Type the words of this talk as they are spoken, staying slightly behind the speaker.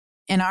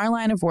in our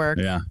line of work,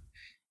 Yeah.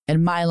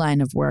 in my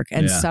line of work,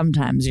 and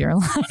sometimes your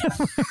line of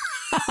work.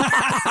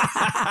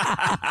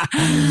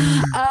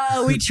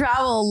 We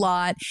travel a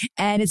lot,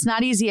 and it's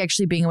not easy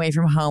actually being away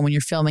from home when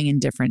you're filming in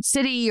different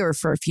city or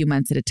for a few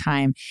months at a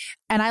time.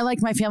 And I like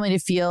my family to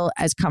feel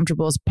as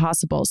comfortable as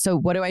possible. So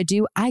what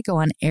do? I go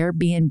on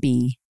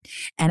Airbnb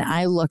and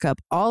I look up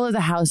all of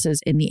the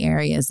houses in the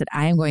areas that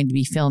I am going to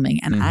be filming,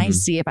 and I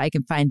see if I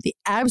can find the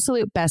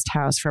absolute best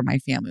house for my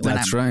family when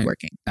I'm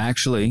working.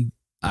 Actually,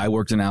 I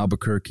worked in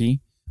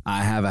Albuquerque.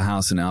 I have a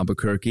house in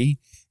Albuquerque,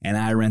 and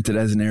I rent it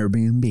as an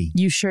Airbnb.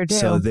 You sure do.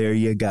 So there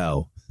you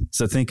go.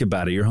 So think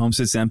about it. Your home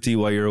sits empty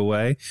while you're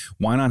away.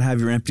 Why not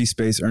have your empty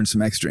space earn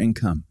some extra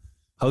income?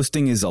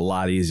 Hosting is a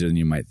lot easier than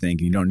you might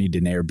think. You don't need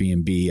an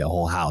Airbnb, a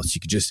whole house.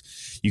 You could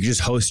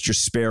just host your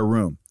spare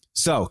room.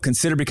 So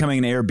consider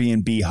becoming an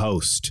Airbnb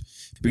host,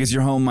 because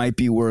your home might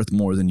be worth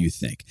more than you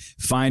think.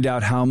 Find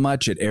out how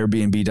much at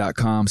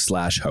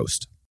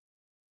airbnb.com/host.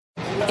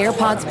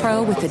 AirPods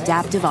Pro with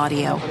adaptive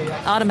audio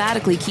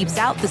automatically keeps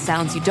out the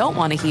sounds you don't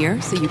want to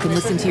hear so you can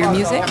listen to your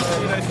music,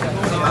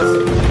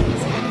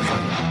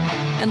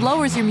 and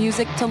lowers your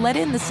music to let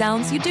in the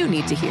sounds you do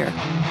need to hear.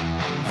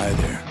 Hi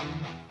there.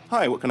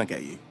 Hi, what can I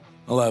get you?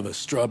 I'll have a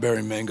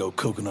strawberry mango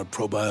coconut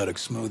probiotic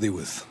smoothie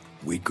with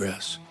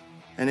wheatgrass.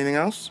 Anything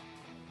else?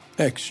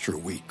 Extra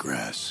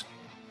wheatgrass.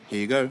 Here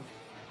you go.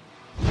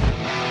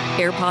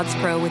 AirPods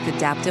Pro with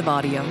adaptive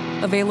audio.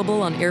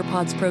 Available on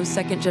AirPods Pro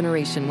 2nd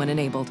generation when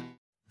enabled.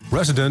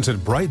 Residents at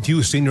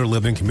Brightview Senior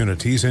Living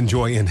Communities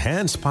enjoy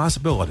enhanced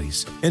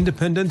possibilities,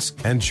 independence,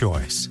 and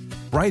choice.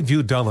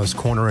 Brightview Dulles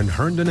Corner in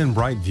Herndon and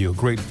Brightview,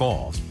 Great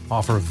Falls,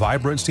 offer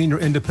vibrant senior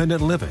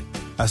independent living,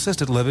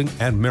 assisted living,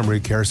 and memory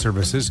care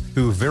services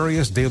through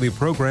various daily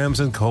programs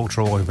and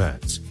cultural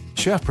events.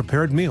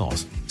 Chef-prepared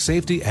meals,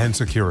 safety and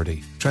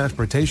security,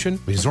 transportation,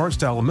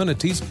 resort-style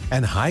amenities,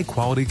 and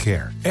high-quality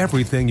care.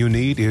 Everything you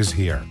need is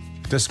here.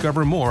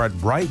 Discover more at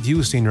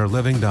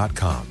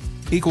brightviewseniorliving.com.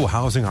 Equal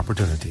housing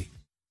opportunity.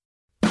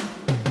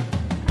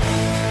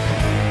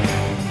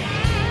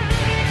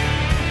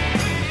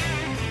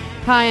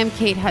 Hi, I'm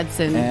Kate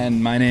Hudson.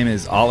 And my name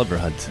is Oliver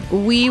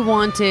Hudson. We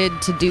wanted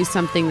to do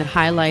something that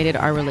highlighted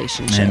our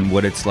relationship. And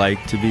what it's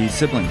like to be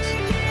siblings.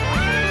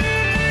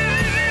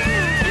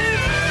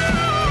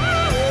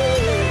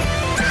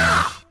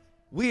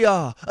 We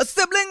are a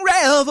sibling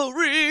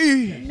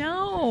rivalry.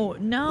 No.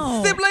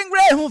 Sibling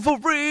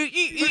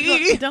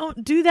rivalry.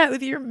 Don't do that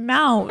with your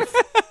mouth.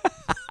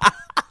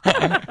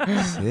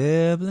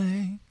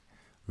 Sibling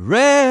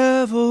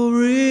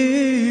rivalry.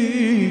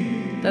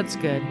 That's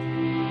good.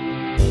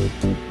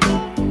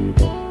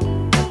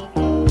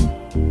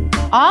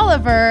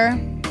 Oliver.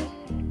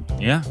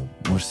 Yeah,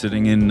 we're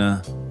sitting in,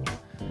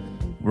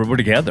 we're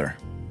together.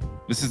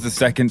 This is the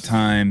second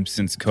time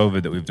since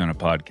COVID that we've done a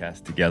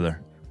podcast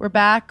together. We're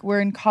back.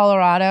 We're in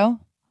Colorado.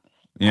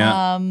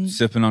 Yeah,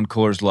 sipping on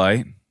Coors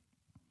Light.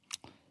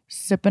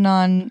 Sipping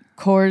on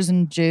Coors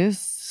and juice.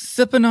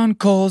 Sipping on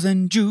Coors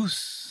and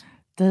juice.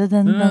 You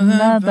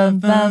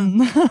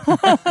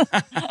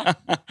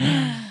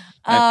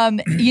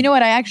know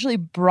what? I actually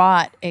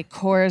brought a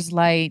Coors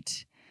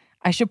Light.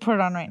 I should put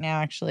it on right now,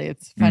 actually.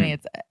 It's funny.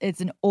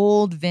 It's an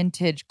old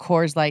vintage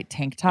Coors Light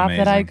tank top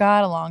that I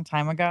got a long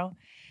time ago.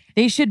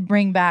 They should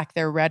bring back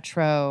their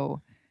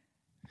retro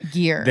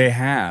gear. They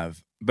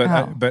have.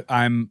 But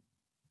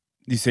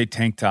you say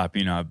tank top,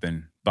 I've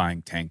been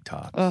buying tank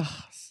tops. Ugh.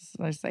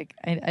 It's like,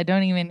 I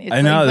don't even, it's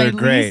I know, like they're my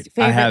great. least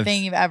favorite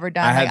thing you've ever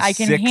done. I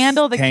can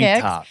handle the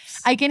kicks.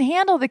 Tops. I can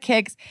handle the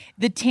kicks.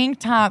 The tank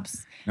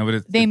tops, no,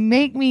 but they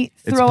make me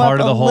throw up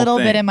a little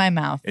bit in my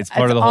mouth. It's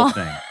part of the whole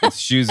thing. It's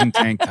shoes and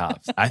tank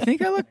tops. I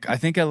think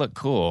I look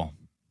cool.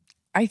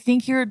 I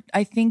think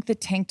the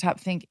tank top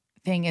thing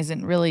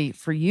isn't really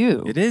for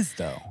you. It is,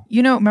 though.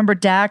 Remember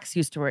Dax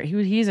used to wear,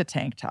 he's a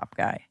tank top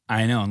guy.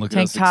 I know, and look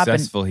tank at how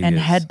successful he is. And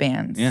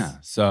headbands. Yeah,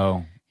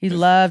 so. He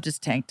loved his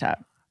tank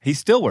top. He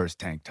still wears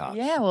tank tops.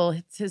 Yeah, well,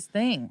 it's his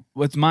thing.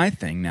 Well, it's my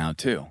thing now,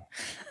 too.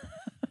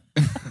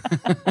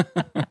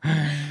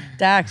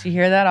 Dax, you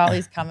hear that?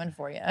 Ollie's coming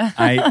for you.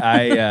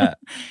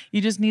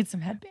 You just need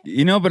some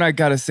headbands. But I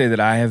got to say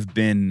that I've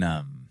been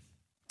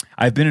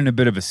in a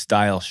bit of a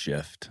style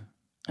shift.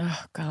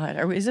 Oh,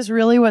 God. Is this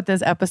really what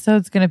this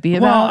episode's going to be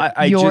about?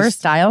 Well, Your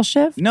style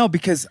shift? No,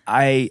 because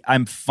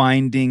I'm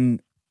finding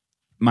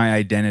my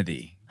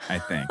identity, I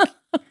think.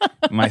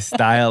 My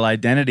style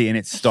identity. And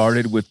it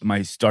started with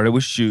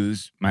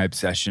shoes, my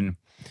obsession.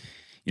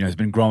 It's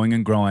been growing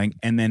and growing.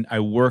 And then I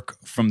work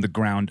from the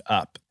ground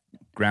up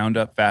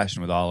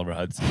fashion with Oliver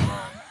Hudson.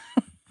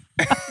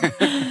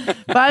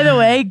 By the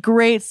way,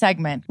 great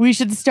segment. We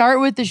should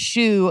start with the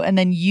shoe and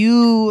then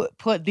you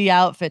put the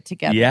outfit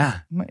together.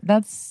 Yeah.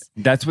 That's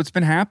what's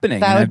been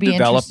happening. That would I'm be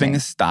developing a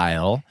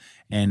style,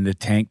 and the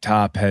tank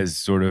top has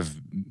sort of,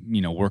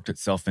 worked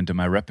itself into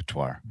my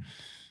repertoire.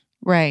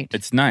 Right.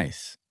 It's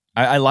nice.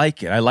 I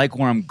like it. I like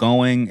where I'm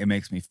going. It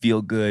makes me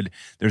feel good.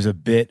 There's a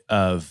bit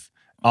of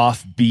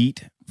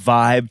offbeat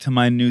vibe to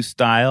my new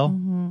style,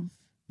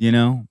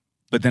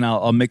 but then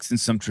I'll mix in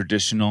some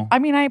traditional. I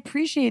mean, I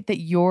appreciate that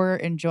you're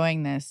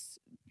enjoying this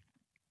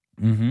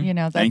You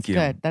know, that's Thank you.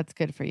 good. That's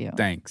good for you.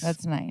 Thanks.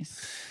 That's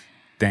nice.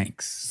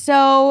 Thanks.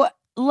 So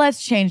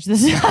let's change the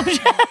subject.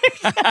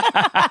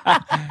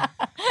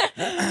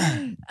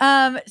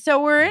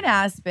 So we're in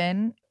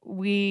Aspen.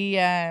 We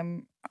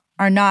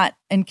are not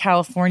in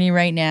California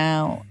right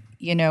now.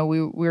 You know,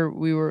 we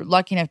were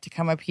lucky enough to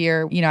come up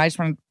here. You know, I just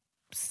want to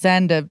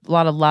send a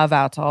lot of love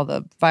out to all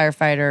the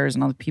firefighters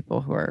and all the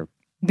people who are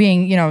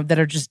being, you know, that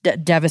are just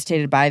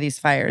devastated by these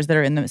fires that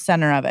are in the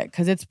center of it,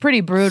 because it's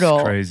pretty brutal.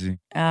 It's crazy.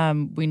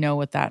 We know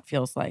what that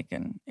feels like,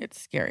 and it's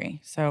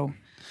scary. So,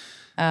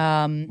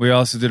 we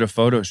also did a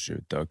photo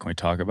shoot, though. Can we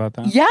talk about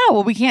that? yeah.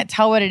 Well, we can't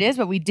tell what it is,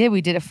 but we did.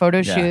 We did a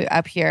photo shoot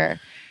up here.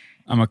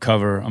 I'm a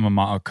cover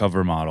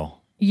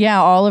model.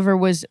 Yeah, Oliver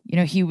was. You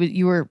know,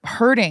 you were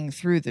hurting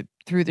through the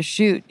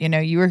shoot. You know,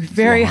 you were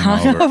very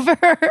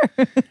hungover.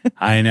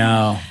 I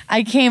know.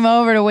 I came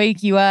over to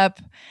wake you up,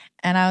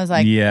 and I was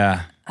like,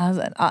 yeah. I was,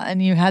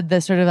 and you had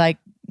this sort of like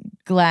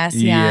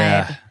glassy-eyed.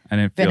 Yeah, I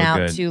didn't feel been out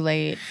good. too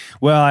late.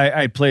 Well,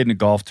 I played in a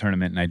golf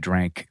tournament and I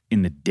drank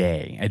in the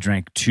day. I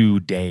drank 2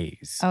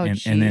 days. Oh,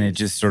 and then it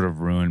just sort of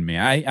ruined me.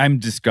 I'm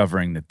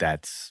discovering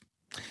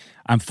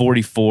I'm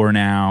 44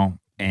 now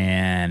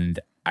and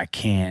I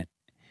can't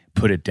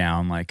put it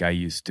down like I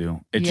used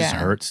to. It just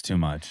hurts too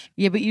much.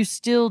 Yeah, but you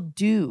still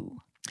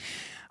do.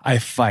 I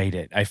fight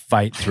it. I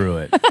fight through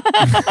it.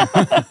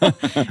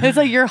 It's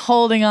like you're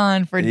holding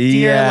on for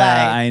dear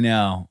life. I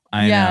know.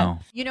 I know.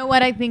 You know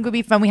what I think would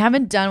be fun? We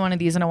haven't done one of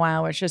these in a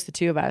while. It's just the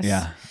two of us.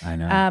 Yeah, I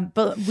know.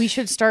 But we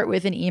should start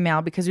with an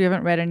email because we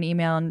haven't read an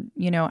email, and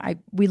you know,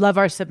 we love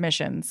our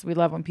submissions. We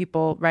love when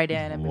people write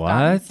in. And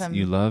What?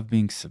 You love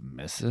being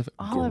submissive?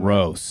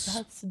 Gross.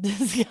 That's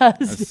disgusting.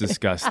 That's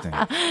disgusting.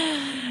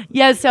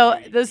 Yeah. So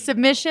the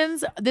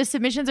submissions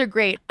are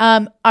great.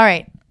 All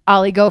right,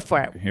 Ollie, go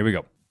for it. Here we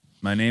go.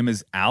 My name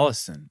is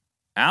Allison.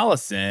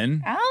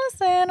 Allison,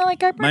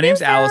 like our producer. My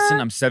name's Allison.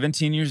 I'm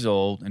 17 years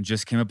old and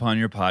just came upon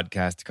your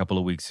podcast a couple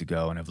of weeks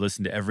ago, and I've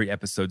listened to every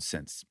episode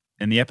since.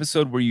 In the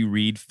episode where you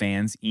read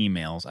fans'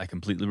 emails, I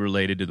completely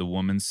related to the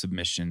woman's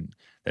submission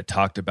that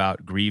talked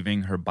about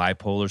grieving her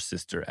bipolar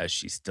sister as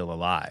she's still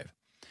alive.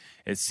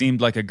 It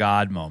seemed like a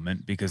God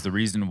moment because the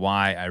reason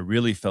why I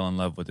really fell in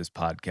love with this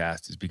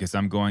podcast is because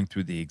I'm going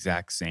through the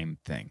exact same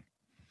thing.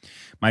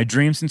 My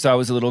dream since I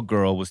was a little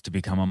girl was to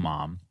become a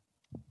mom.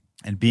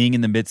 And being in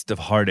the midst of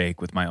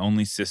heartache with my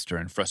only sister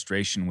and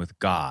frustration with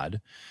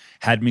God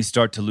had me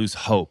start to lose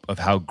hope of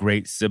how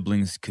great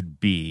siblings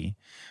could be,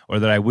 or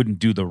that I wouldn't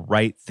do the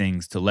right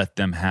things to let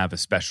them have a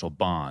special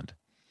bond.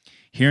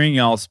 Hearing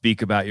y'all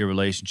speak about your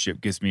relationship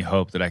gives me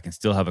hope that I can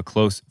still have a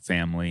close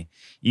family,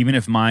 even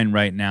if mine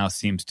right now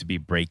seems to be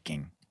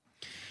breaking.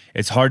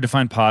 It's hard to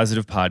find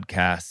positive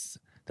podcasts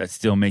that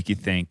still make you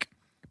think,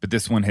 but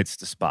this one hits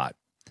the spot.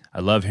 I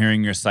love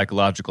hearing your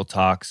psychological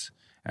talks,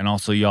 and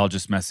also y'all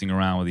just messing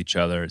around with each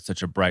other. It's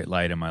such a bright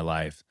light in my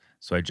life.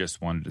 So I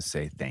just wanted to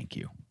say thank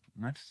you.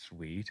 That's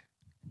sweet.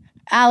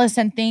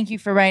 Allison, thank you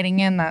for writing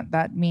in.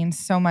 That means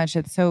so much.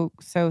 It's so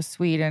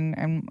sweet,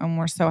 and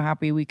we're so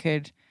happy we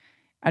could,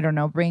 I don't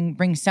know,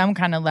 bring some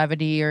kind of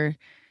levity or,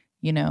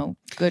 you know,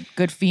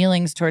 good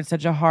feelings towards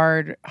such a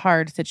hard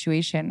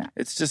situation.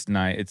 It's just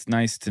nice. It's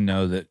nice to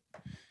know that,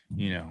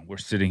 you know, we're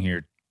sitting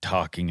here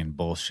talking and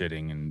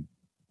bullshitting and,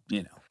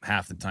 you know,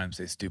 half the time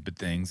say stupid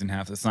things and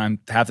half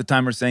the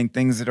time we're saying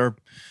things that are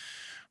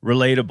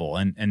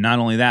relatable. And not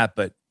only that,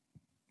 but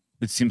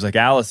it seems like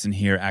Allison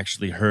here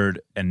actually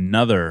heard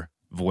another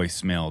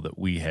voicemail that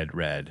we had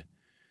read.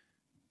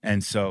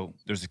 And so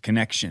there's a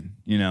connection,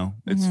 you know,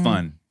 it's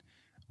fun.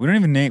 We don't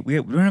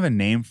have a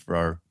name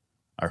for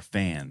our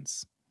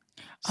fans.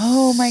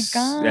 Oh my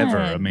God. Ever.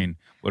 I mean,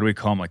 what do we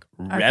call them? Like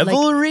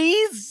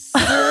revelries?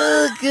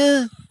 Our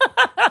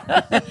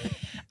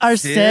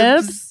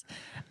sibs?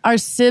 Our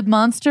Sib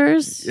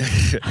monsters?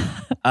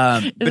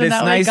 But it's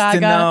nice to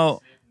know.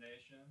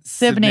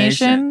 Sib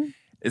Nation?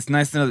 It's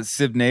nice to know that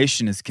Sib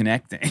Nation is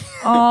connecting.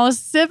 Oh,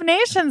 Sib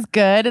Nation's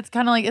good. It's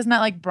kind of like, isn't that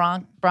like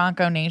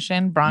Bronco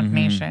Nation? Bronc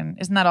Nation?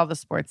 Isn't that all the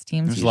sports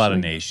teams? There's a lot of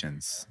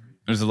nations.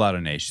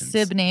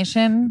 Sib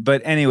Nation?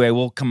 But anyway,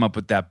 we'll come up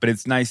with that. But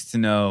it's nice to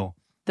know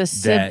the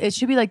Sib. It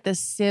should be like the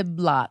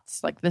Sib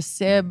lots, like the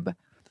Sib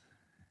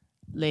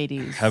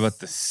ladies. How about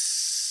the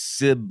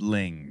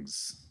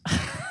siblings?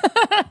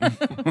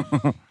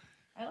 I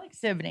like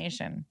Sib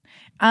Nation.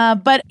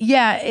 But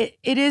yeah,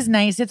 it is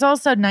nice. It's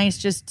also nice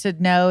just to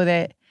know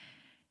that,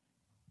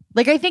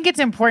 like, I think it's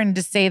important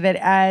to say that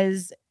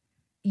as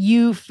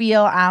you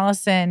feel,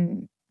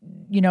 Allison,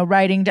 you know,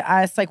 writing to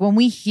us, like when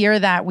we hear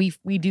that, we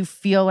do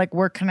feel like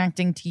we're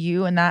connecting to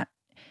you, and that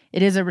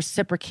it is a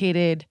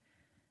reciprocated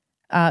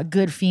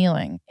good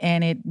feeling,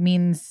 and it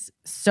means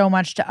so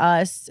much to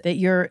us that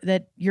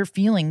you're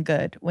feeling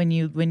good when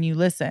you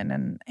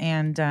listen,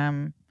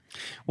 and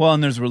well,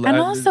 and there's and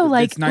also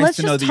like it's nice let's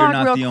to know just that you're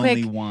talk not real the quick.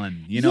 only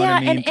one. You know what I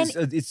mean?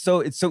 And it's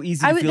so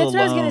easy to feel alone.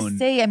 That's what I was gonna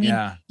say. I mean,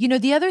 you know,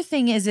 the other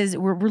thing is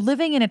we're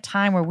living in a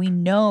time where we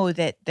know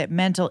that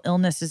mental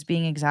illness is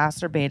being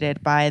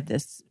exacerbated by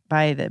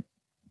the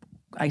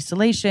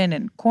isolation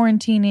and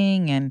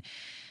quarantining and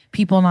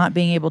people not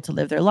being able to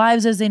live their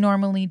lives as they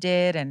normally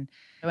did. And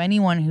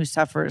anyone who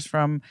suffers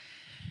from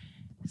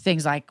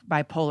things like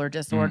bipolar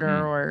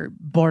disorder or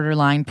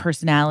borderline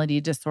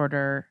personality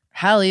disorder,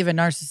 hell, even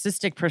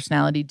narcissistic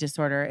personality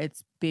disorder,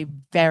 it's be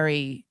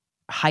very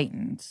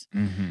heightened.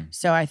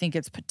 So I think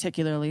it's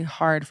particularly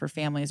hard for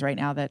families right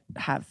now that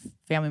have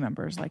family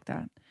members like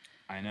that.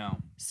 I know.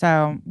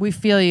 So we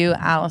feel you,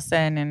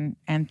 Allison,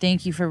 and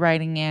thank you for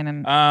writing in.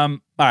 And all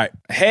right.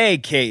 Hey,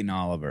 Kate and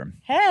Oliver.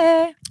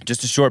 hey.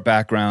 Just a short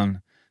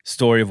background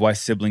story of why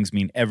siblings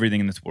mean everything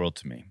in this world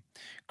to me.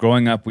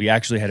 Growing up, we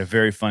actually had a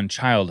very fun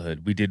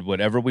childhood. We did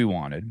whatever we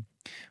wanted.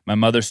 My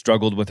mother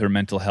struggled with her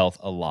mental health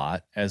a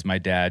lot, as my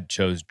dad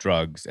chose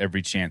drugs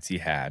every chance he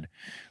had.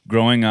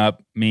 Growing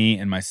up, me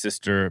and my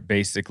sister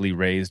basically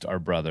raised our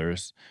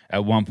brothers.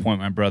 At one point,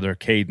 my brother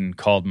Caden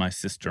called my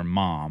sister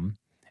Mom.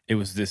 It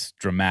was this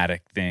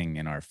dramatic thing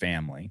in our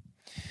family.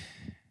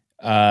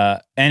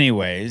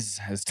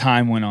 Anyways, as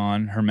time went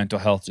on, her mental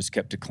health just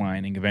kept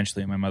declining.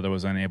 Eventually, my mother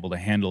was unable to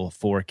handle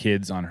 4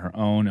 kids on her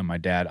own, and my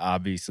dad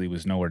obviously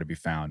was nowhere to be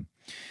found.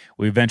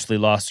 We eventually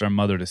lost our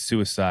mother to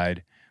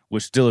suicide,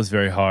 which still is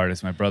very hard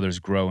as my brothers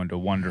grow into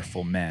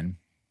wonderful men.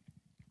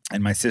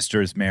 And my sister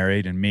is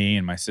married, and me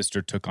and my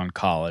sister took on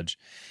college.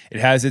 It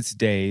has its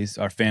days.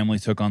 Our family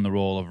took on the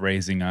role of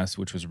raising us,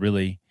 which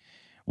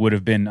would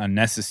have been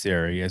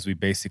unnecessary as we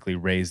basically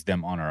raised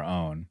them on our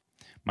own.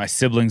 My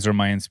siblings are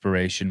my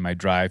inspiration, my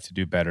drive to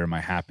do better,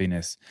 my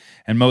happiness,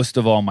 and most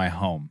of all, my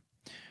home.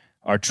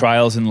 Our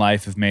trials in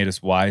life have made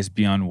us wise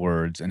beyond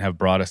words and have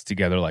brought us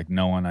together like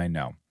no one I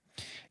know.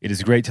 It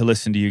is great to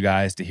listen to you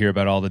guys, to hear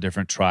about all the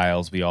different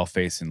trials we all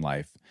face in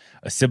life.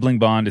 A sibling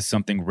bond is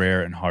something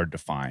rare and hard to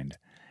find,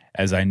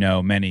 as I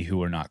know many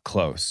who are not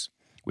close.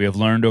 We have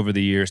learned over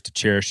the years to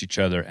cherish each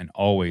other and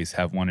always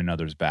have one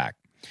another's back.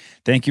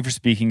 Thank you for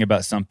speaking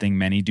about something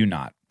many do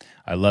not.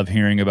 I love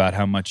hearing about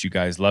how much you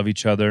guys love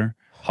each other.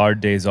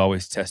 Hard days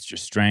always test your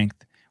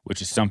strength,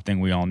 which is something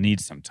we all need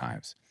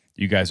sometimes.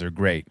 You guys are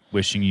great.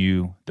 Wishing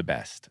you the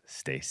best.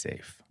 Stay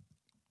safe.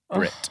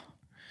 Britt.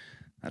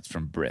 That's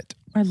from Britt.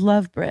 I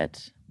love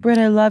Britt. Britt,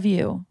 I love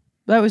you.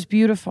 That was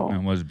beautiful.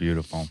 It was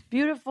beautiful.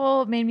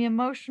 Beautiful. It made me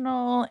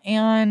emotional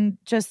and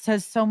just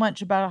says so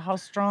much about how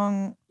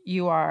strong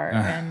you are.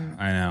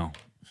 And I know.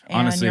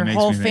 And honestly, your it makes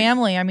whole me think,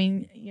 family. I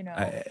mean, you know.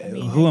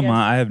 who am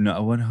I? I have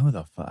no. Who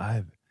the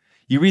fuck?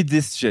 You read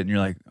this shit and you're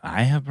like,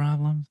 I have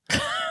problems.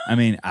 I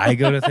mean, I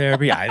go to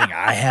therapy. I think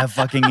I have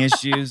fucking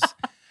issues.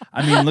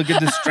 I mean, look at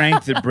the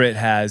strength that Britt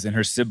has and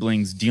her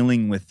siblings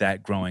dealing with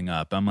that growing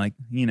up. I'm like,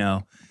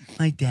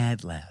 my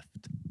dad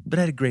left, but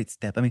I had a great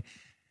step. I mean,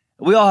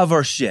 we all have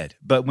our shit,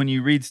 but when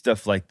you read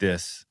stuff like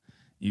this,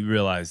 you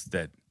realize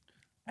that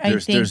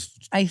there's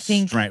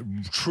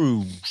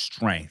true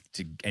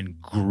strength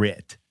and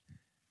grit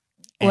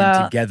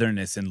and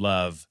togetherness and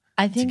love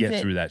to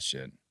get through that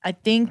shit. I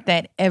think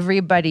that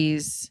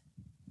everybody's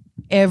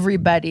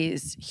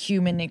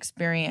human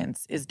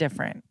experience is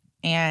different,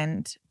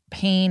 and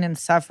pain and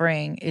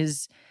suffering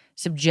is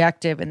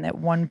subjective, and that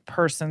one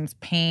person's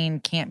pain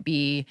can't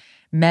be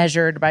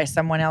measured by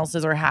someone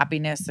else's, or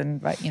happiness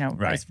and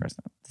vice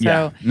versa.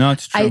 So no,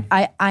 it's true.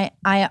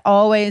 I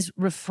always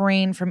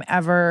refrain from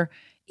ever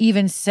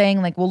even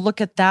saying like, well,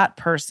 look at that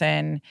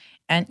person,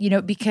 and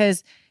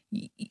because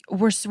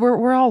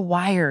we're all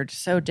wired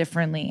so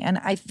differently, and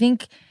I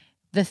think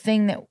the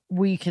thing that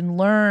we can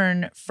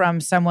learn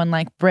from someone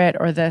like Britt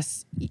or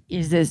this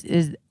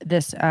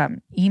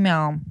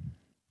email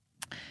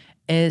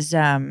is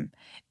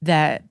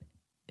that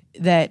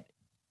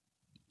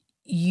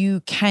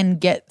you can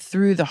get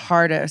through the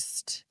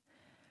hardest,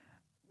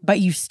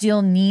 but you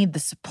still need the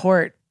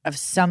support of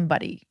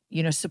somebody.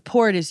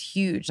 Support is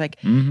huge. Like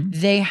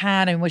they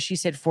had, and what she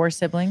said, 4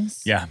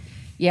 siblings. Yeah.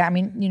 Yeah. I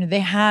mean, they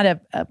had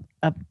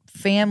a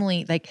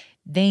family, like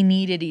they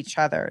needed each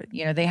other.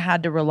 They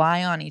had to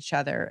rely on each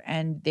other,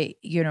 and they,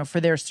 for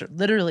their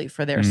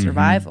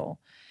survival.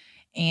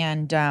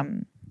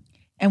 And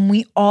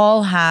we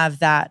all have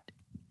that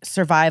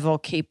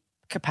survival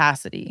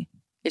capacity.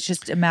 It's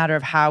just a matter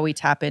of how we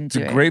tap into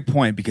it. It's a great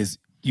point, because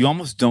you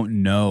almost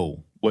don't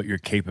know what your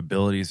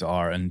capabilities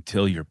are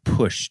until you're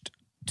pushed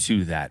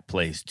to that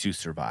place to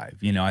survive.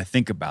 I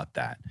think about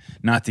that,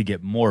 not to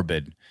get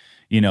morbid,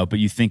 but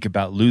you think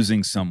about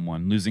losing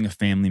someone, losing a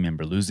family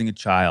member, losing a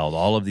child,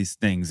 all of these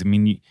things. I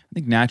mean, I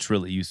think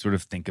naturally you sort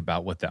of think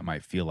about what that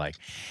might feel like.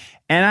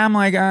 And I'm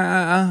like,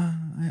 I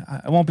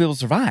won't be able to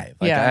survive.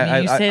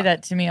 Like, you say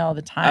that to me all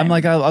the time. I'm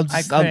like,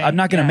 I'm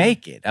not going to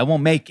make it. I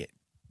won't make it.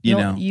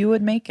 You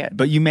would make it.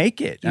 But you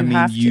make it.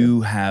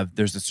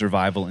 There's a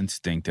survival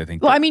instinct, I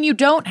think. Well, you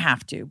don't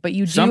have to, but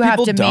you do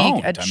have to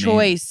make a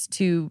choice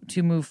to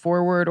move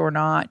forward or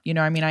not.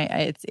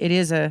 It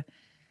is a,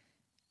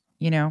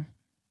 Yeah.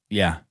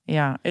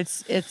 Yeah.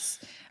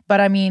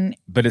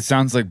 But it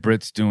sounds like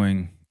Britt's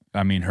doing, her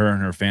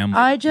and her family.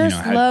 I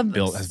just love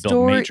has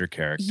built major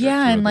character.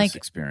 Yeah. And this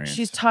experience.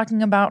 She's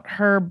talking about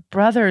her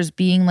brothers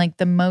being like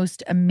the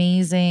most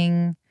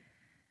amazing,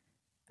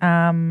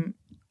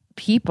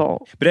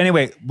 people. But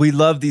anyway, we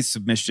love these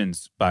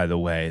submissions, by the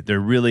way. They're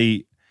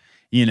really,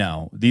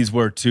 these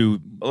were two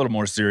a little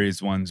more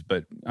serious ones,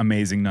 but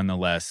amazing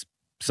nonetheless.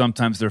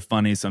 Sometimes they're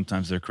funny,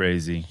 sometimes they're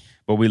crazy,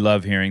 but we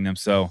love hearing them.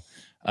 So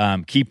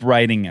keep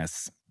writing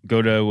us.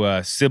 Go to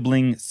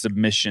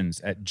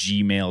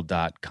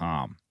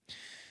siblingsubmissions@gmail.com.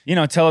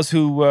 Tell us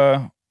who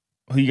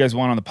you guys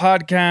want on the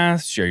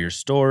podcast. Share your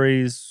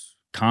stories,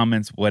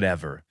 comments,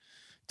 whatever.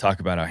 Talk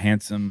about how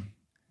handsome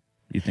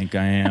you think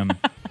I am.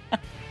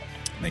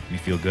 Make me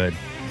feel good.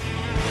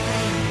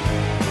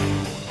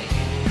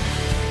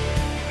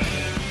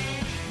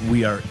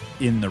 We are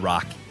in the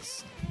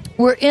Rockies.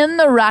 We're in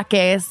the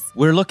Rockies.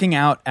 We're looking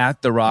out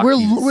at the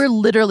Rockies. We're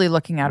literally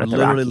looking out at the Rockies.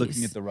 We're literally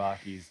looking at the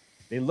Rockies.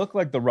 They look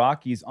like the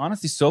Rockies.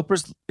 Honestly,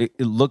 Soper's, it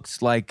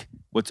looks like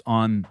what's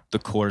on the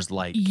Coors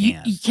Light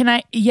can.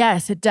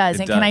 Yes, it does. It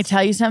and does. Can I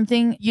tell you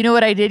something? You know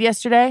what I did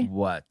yesterday?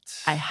 What?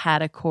 I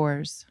had a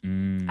Coors.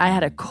 I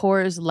had a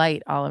Coors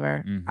Light,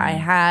 Oliver. Mm-hmm. I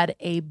had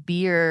a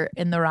beer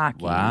in the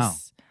Rockies. Wow.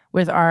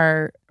 With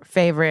our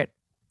favorite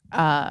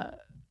Colorado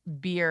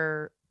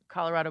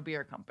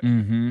Beer Company.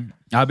 Mm-hmm.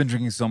 I've been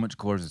drinking so much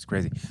Coors, it's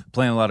crazy.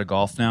 Playing a lot of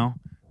golf now.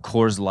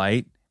 Coors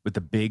Light with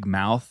the big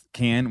mouth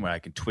can where I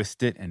can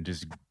twist it and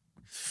just...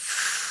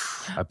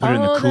 I put it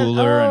in the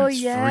cooler and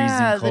it's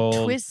freezing cold.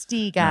 The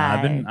twisty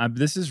guy.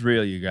 This is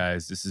real, you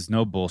guys. This is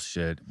no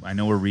bullshit. I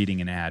know we're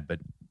reading an ad, but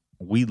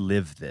we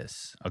live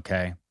this,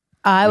 okay?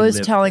 I was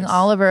telling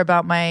Oliver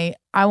about I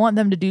want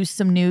them to do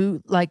some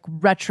new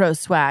retro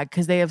swag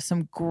because they have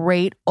some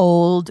great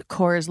old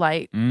Coors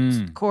Light,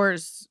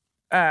 Coors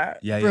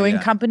Brewing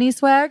Company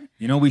swag.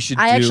 You know what we should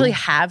do? I actually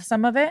have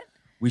some of it.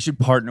 We should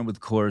partner with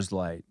Coors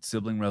Light.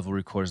 Sibling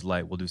Revelry Coors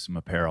Light. We'll do some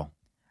apparel.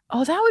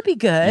 Oh, that would be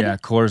good. Yeah,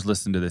 Coors,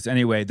 listen to this.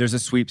 Anyway, there's a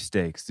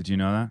sweepstakes. Did you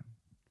know that?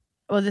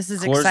 Well, this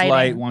is Coors exciting. Coors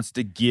Light wants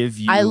to give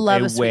you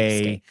a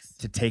way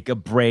to take a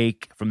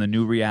break from the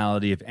new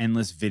reality of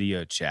endless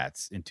video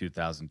chats in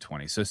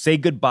 2020. So say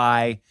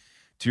goodbye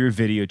to your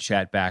video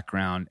chat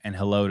background and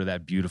hello to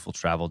that beautiful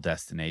travel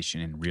destination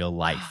in real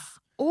life.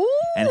 Ooh.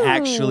 And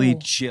actually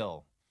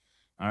chill.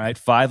 All right,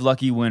 5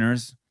 lucky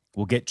winners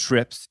will get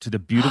trips to the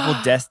beautiful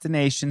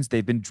destinations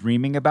they've been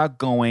dreaming about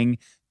going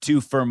to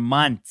for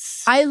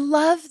months. I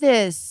love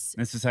this.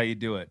 This is how you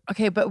do it.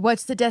 Okay, but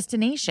what's the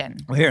destination?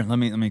 Well, here, let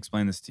me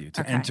explain this to you.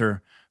 To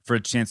enter for a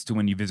chance to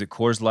win, you visit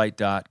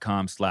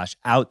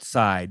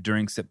CoorsLight.com/outside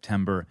during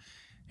September.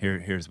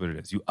 Here's what it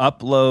is. You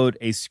upload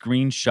a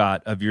screenshot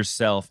of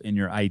yourself in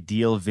your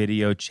ideal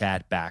video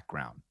chat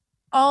background.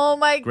 Oh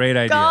my Great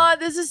idea. God,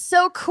 this is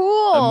so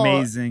cool.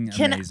 Amazing.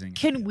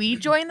 Can we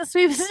join the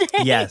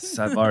sweepstakes? Yes,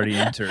 I've already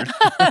entered.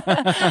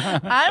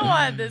 I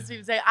want the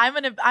sweepstakes. I'm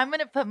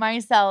gonna put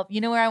myself, you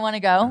know where I want to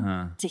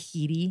go?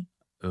 Tahiti.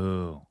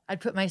 Ooh.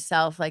 I'd put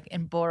myself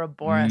in Bora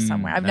Bora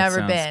somewhere. I've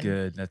never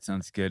been. That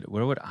sounds good.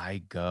 Where would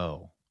I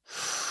go?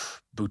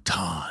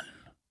 Bhutan.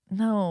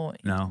 No.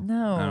 I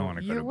don't want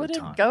to go to Bhutan. You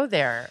wouldn't go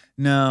there.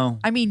 No.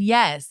 I mean,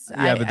 yes.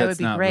 Yeah, but that's would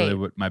be not great. really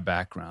what my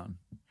background.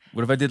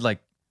 What if I did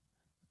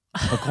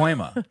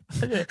Pacoima?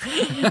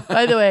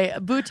 By the way,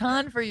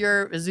 Bhutan for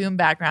your Zoom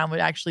background would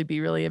actually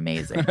be really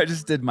amazing. I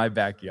just did my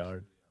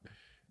backyard.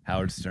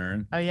 Howard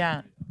Stern. Oh,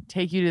 yeah.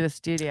 Take you to the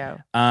studio.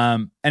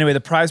 Anyway,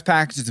 the prize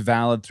package is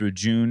valid through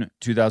June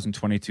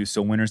 2022,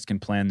 so winners can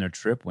plan their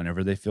trip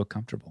whenever they feel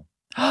comfortable.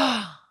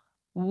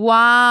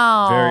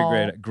 Wow.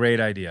 Very great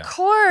idea.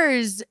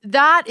 Coors,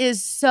 that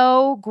is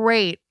so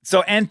great.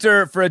 So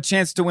enter for a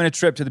chance to win a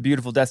trip to the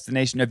beautiful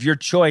destination of your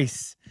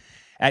choice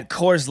at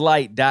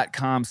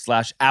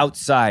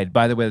CoorsLight.com/outside.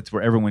 By the way, that's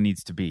where everyone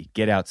needs to be.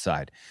 Get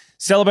outside.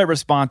 Celebrate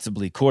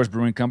responsibly. Coors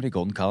Brewing Company,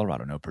 Golden,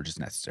 Colorado. No purchase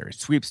necessary.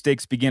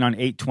 Sweepstakes begin on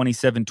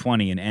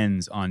 8/27/20 and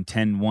ends on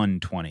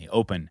 10/1/20.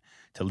 Open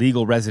to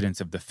legal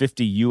residents of the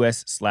 50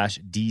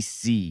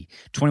 U.S./D.C.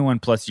 21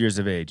 plus years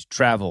of age.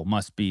 Travel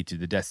must be to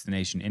the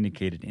destination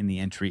indicated in the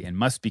entry and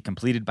must be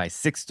completed by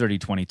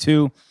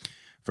 6/30/22.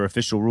 For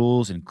official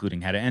rules,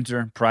 including how to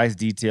enter, prize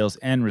details,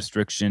 and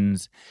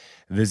restrictions,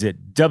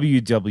 visit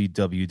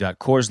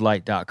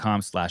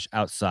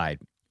www.CoorsLight.com/outside.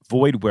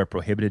 Void where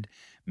prohibited.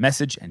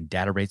 Message and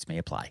data rates may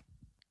apply.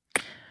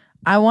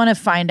 I want to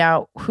find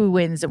out who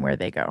wins and where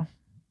they go.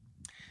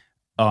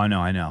 Oh, I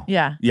know.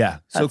 Yeah. Yeah.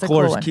 So, That's a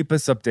Coors, cool one. keep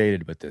us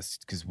updated with this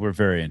because we're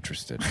very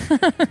interested.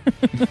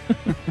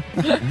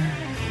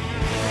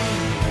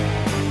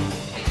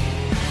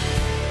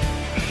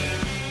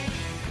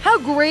 How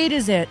great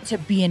is it to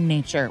be in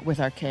nature with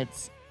our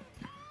kids?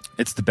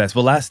 It's the best.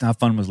 Well, how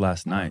fun was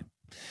last night?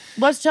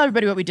 Let's tell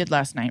everybody what we did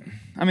last night.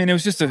 I mean, it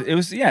was just a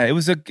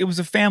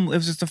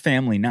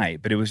family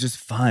night, but it was just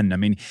fun. I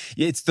mean,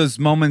 it's those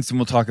moments, and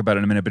we'll talk about it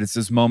in a minute, but it's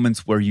those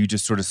moments where you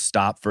just sort of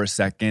stop for a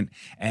second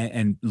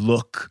and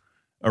look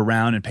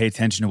around and pay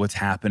attention to what's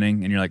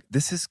happening. And you're like,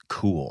 this is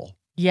cool.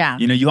 Yeah.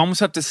 You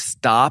almost have to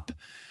stop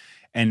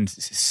and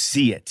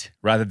see it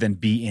rather than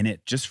be in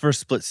it just for a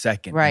split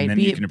second. Right. And then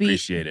you can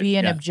appreciate it. Be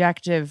an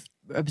objective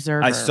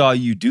observer. I saw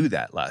you do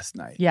that last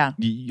night. Yeah.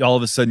 All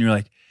of a sudden you're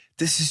like,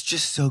 this is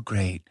just so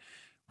great.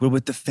 We're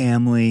with the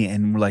family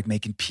and we're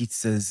making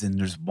pizzas and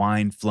there's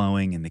wine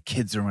flowing and the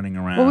kids are running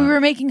around. Well, we were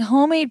making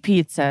homemade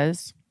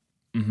pizzas.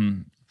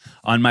 Mm-hmm.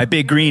 on my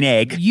big green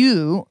egg.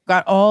 You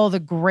got all the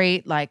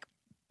great, like,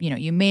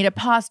 you made a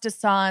pasta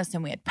sauce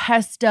and we had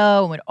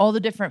pesto and we had all the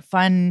different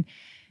fun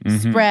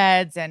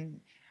spreads.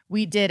 And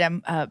we did,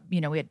 we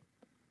had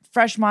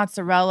fresh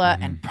mozzarella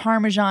and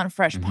Parmesan,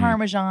 fresh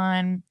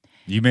Parmesan.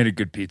 You made a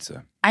good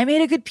pizza. I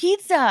made a good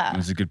pizza. It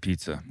was a good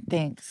pizza.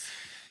 Thanks.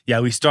 Yeah,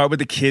 we start with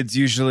the kids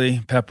usually,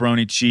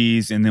 pepperoni,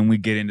 cheese, and then we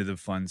get into the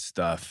fun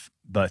stuff.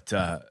 But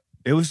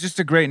it was just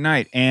a great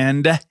night.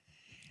 And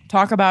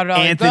talk about it,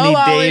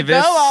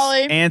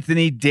 Ollie.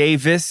 Anthony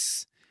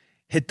Davis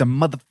hit the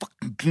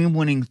motherfucking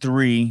game-winning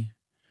 3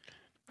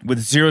 with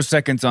 0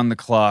 seconds on the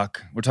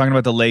clock. We're talking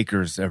about the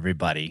Lakers,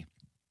 everybody.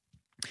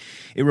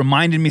 It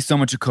reminded me so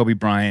much of Kobe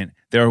Bryant.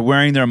 They were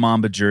wearing their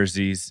Mamba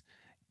jerseys.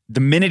 The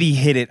minute he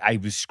hit it, I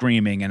was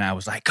screaming, and I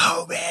was like,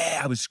 Kobe!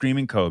 I was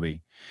screaming Kobe.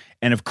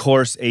 And of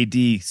course, AD,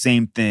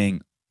 same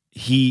thing.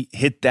 He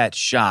hit that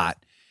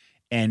shot,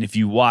 and if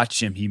you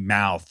watch him,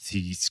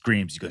 he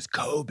screams, he goes,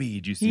 Kobe.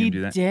 Did you see him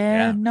do that? He did?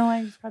 Yeah. No,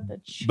 I just got the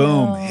chill.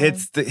 Boom,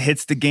 hits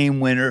the game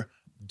winner,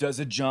 does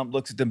a jump,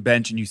 looks at the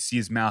bench, and you see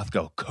his mouth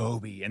go,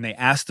 Kobe. And they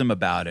asked him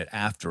about it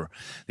after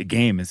the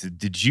game and said,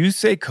 did you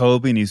say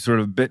Kobe? And he's sort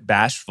of a bit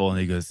bashful, and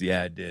he goes,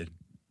 yeah, I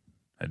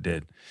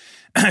did.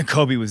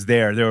 Kobe was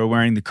there. They were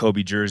wearing the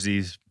Kobe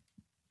jerseys.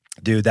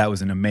 Dude, that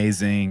was an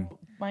amazing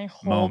My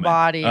whole moment.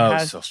 body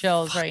has so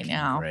chills right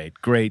now.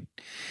 Great.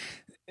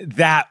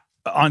 That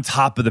on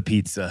top of the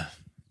pizza,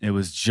 it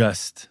was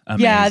just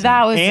amazing. Yeah,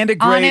 that was and a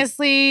great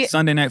honestly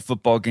Sunday night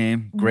football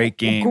game. Great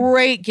game.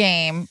 Great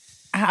game.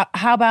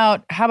 How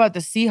about the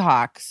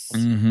Seahawks?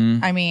 Mm-hmm.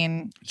 I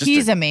mean, Just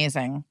he's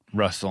amazing.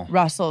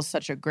 Russell's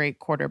such a great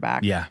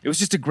quarterback. Yeah, it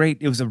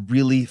was a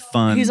really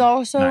fun. He's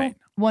also night.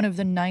 one of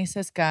the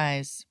nicest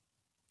guys.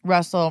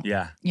 Russell,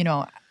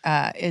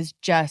 is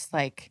just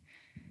like,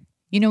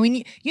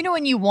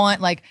 when you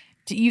want like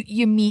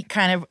you meet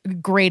kind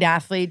of great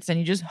athletes and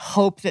you just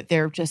hope that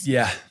they're just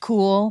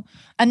cool,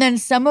 and then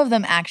some of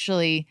them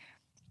actually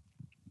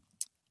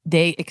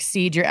they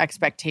exceed your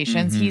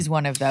expectations. He's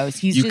one of those.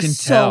 He's you just can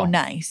so tell.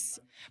 Nice.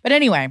 But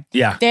anyway, they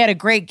had a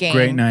great game,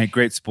 great night,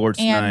 great sports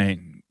night,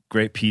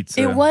 great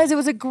pizza. It was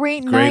a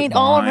great night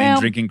all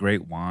around. Drinking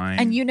great wine,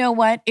 and you know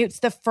what? It's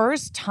the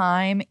first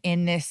time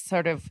in this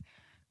sort of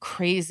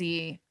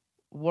crazy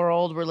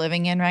world we're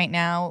living in right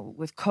now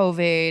with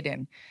COVID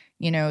and,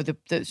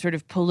 the sort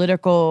of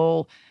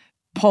political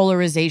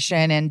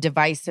polarization and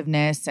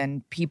divisiveness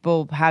and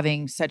people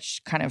having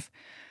such kind of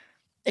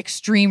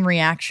extreme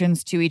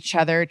reactions to each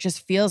other. It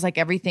just feels like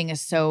everything is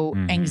so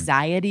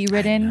anxiety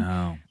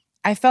ridden.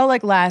 I felt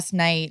like last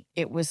night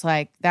it was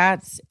like,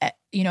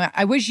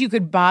 I wish you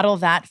could bottle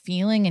that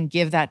feeling and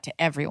give that to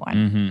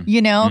everyone,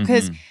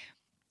 because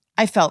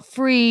I felt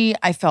free.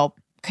 I felt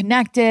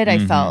connected. I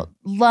felt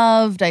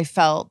loved. I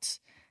felt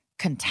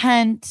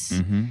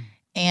content.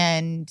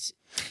 And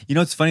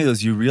it's funny though,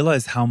 is you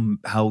realize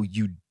how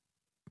you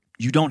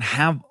don't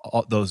have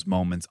all those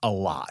moments a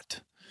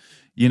lot,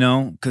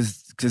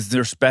 because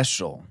they're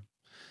special.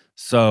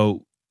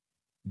 So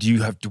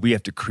do we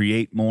have to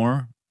create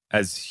more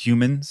as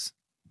humans?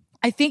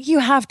 I think you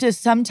have to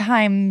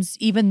sometimes,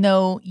 even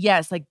though,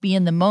 yes, like be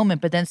in the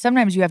moment, but then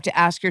sometimes you have to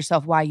ask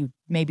yourself why you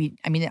maybe,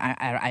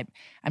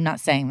 I'm not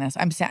saying this.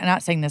 I'm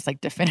not saying this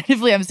like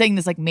definitively. I'm saying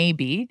this like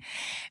maybe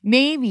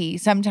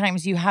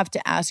sometimes you have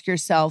to ask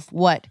yourself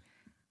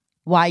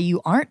why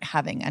you aren't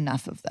having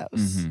enough of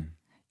those.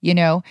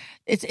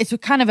 It's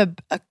kind of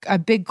a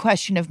big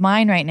question of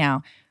mine right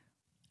now.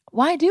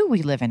 Why do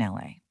we live in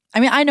LA? I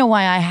mean, I know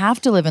why I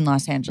have to live in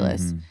Los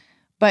Angeles,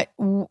 but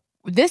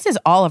this is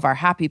all of our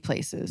happy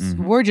places.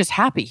 We're just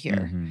happy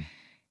here.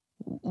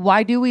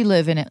 Why do we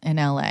live in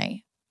LA?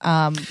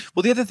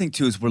 Well, the other thing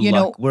too is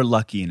we're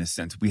lucky in a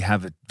sense. We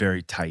have a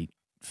very tight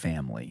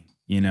family,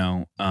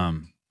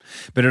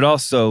 but it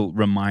also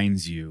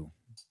reminds you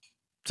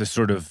to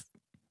sort of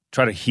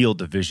try to heal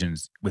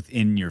divisions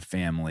within your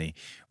family.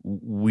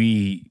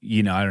 We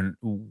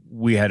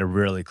had a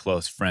really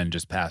close friend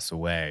just pass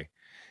away.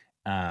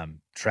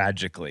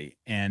 Tragically,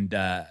 and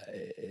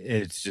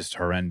it's just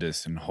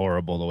horrendous and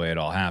horrible the way it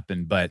all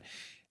happened, but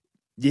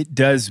it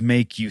does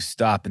make you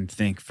stop and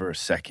think for a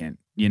second.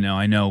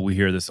 I know we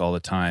hear this all the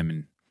time,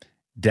 and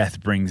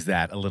death brings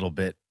that a little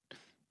bit,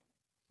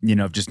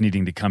 of just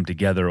needing to come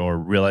together or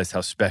realize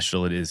how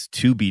special it is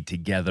to be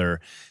together,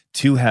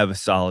 to have a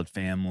solid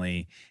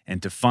family,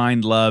 and to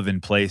find love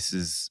in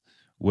places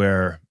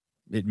where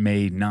it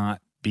may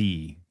not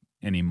be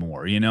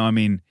anymore. Yeah.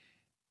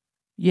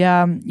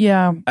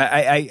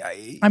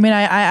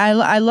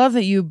 I love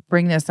that you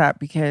bring this up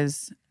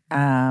because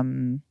I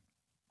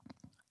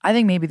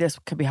think maybe this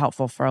could be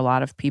helpful for a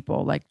lot of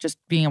people, like just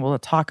being able to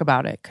talk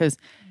about it, because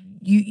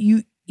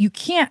you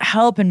can't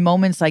help in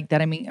moments like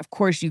that. I mean, of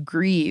course you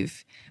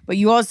grieve, but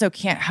you also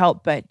can't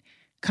help but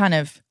kind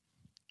of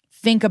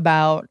think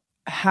about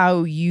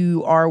how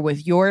you are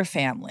with your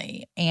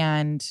family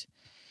and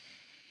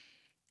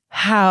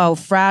how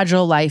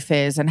fragile life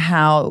is and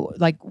how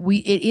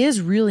it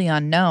is really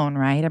unknown,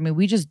 right? I mean,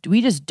 we just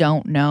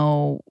don't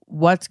know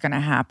what's going to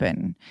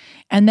happen.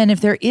 And then if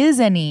there is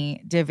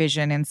any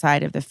division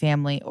inside of the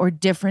family or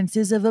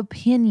differences of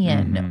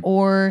opinion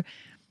or,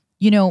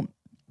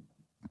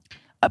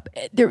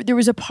 there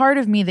was a part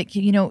of me that,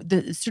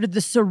 the sort of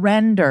the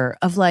surrender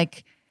of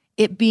like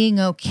it being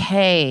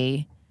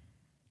okay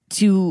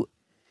to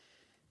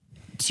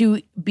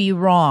be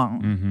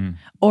wrong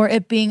or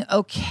it being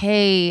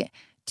okay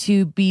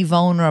to be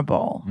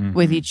vulnerable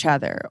with each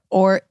other,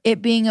 or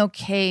it being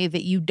okay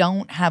that you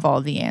don't have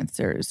all the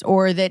answers,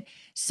 or that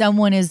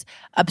someone is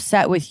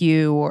upset with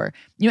you, or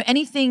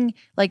anything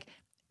like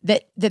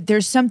that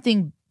there's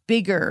something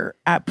bigger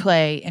at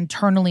play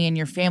internally in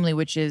your family,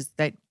 which is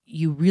that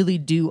you really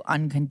do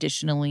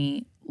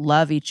unconditionally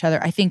love each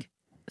other. I think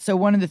so.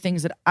 One of the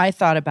things that I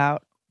thought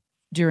about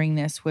during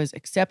this was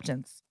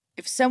acceptance.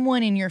 If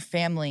someone in your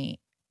family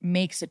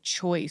makes a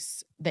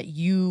choice that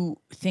you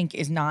think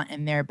is not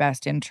in their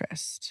best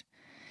interest,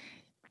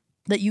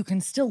 that you can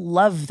still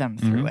love them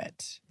through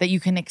it, that you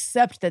can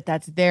accept that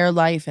that's their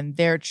life and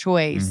their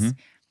choice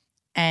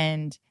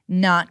and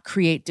not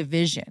create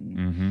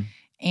division.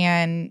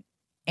 And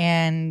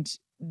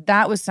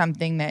that was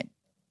something that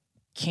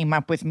came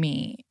up with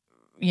me,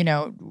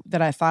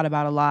 that I thought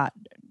about a lot,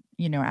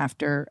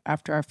 after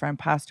our friend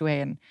passed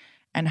away,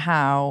 and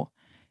how,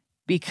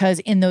 because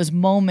in those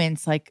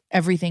moments, like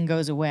everything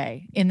goes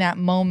away. In that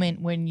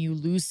moment when you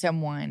lose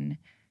someone,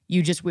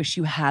 you just wish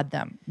you had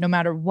them, no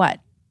matter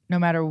what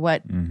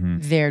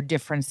their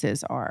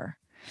differences are.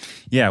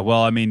 Yeah,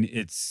 well, I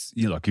mean,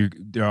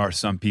 there are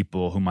some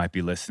people who might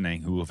be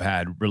listening who have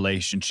had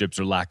relationships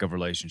or lack of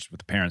relationships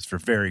with parents for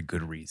very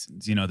good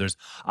reasons. There's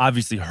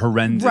obviously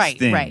horrendous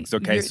things. Right.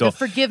 Okay, so the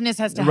forgiveness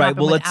has to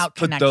happen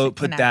without let's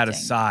put that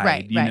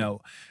aside.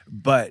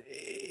 But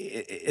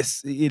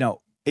it's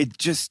it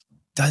just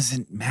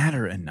doesn't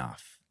matter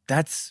enough.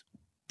 That's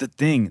the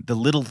thing. The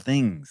little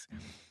things.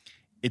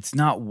 It's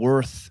not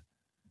worth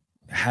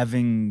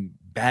having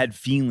bad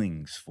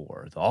feelings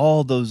for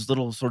all those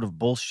little sort of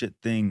bullshit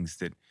things,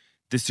 that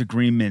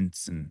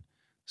disagreements and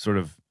sort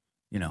of,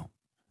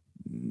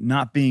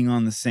 not being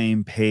on the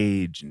same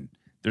page. And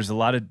there's a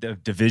lot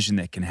of division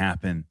that can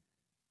happen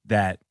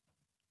that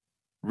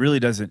really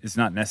it's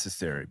not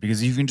necessary,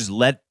 because if you can just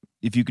let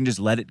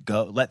it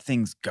go, let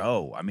things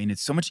go. I mean,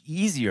 it's so much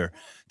easier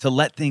to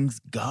let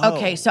things go.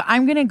 Okay, so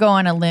I'm going to go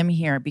on a limb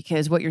here,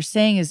 because what you're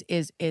saying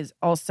is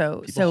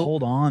also people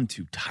hold on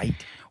too tight.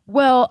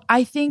 Well,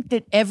 I think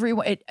that I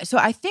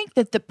think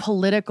that the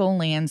political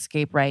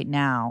landscape right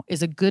now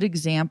is a good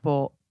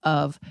example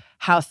of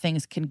how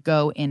things can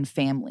go in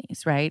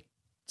families, right?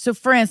 So,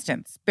 for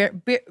instance,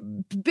 bear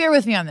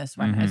with me on this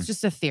one. It's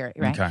just a theory,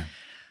 right? Okay.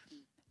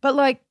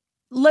 But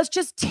let's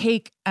just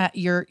take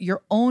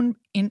your own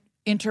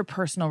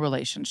interpersonal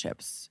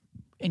relationships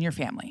in your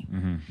family.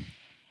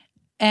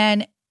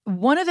 And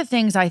one of the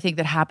things I think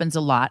that happens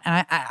a lot,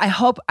 and I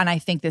hope and I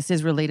think this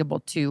is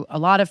relatable to a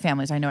lot of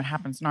families, I know it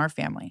happens in our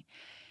family,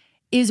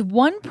 is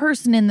one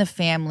person in the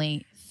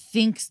family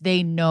thinks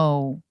they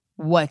know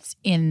what's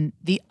in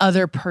the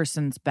other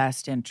person's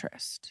best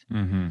interest,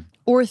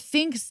 or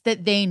thinks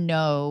that they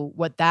know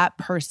what that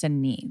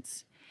person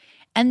needs.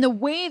 And the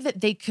way that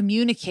they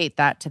communicate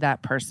that to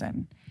that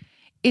person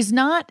is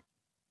not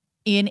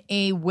in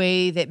a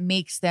way that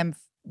makes them,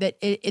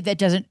 that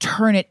doesn't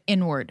turn it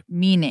inward,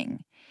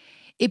 meaning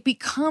it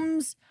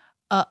becomes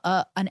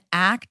an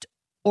act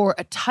or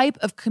a type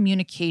of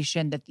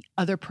communication that the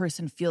other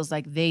person feels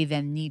like they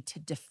then need to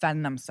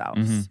defend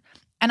themselves.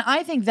 And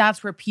I think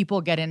that's where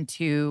people get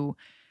into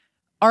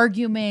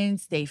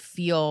arguments. They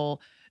feel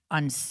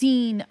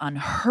unseen,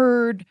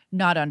 unheard,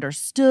 not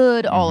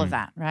understood, all of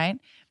that, right?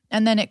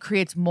 And then it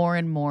creates more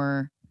and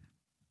more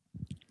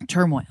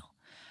turmoil.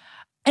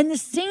 And the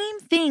same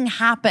thing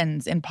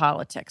happens in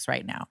politics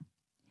right now.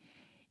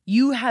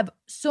 You have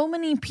so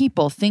many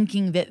people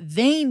thinking that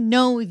they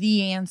know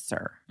the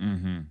answer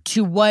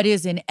to what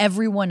is in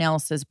everyone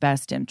else's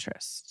best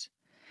interest.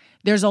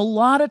 There's a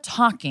lot of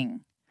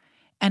talking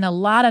and a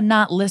lot of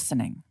not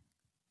listening.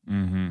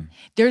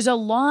 There's a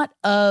lot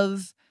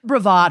of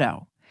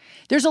bravado.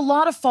 There's a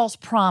lot of false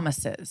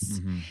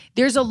promises.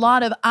 There's a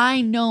lot of,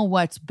 I know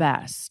what's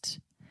best.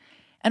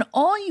 And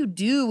all you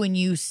do when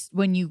you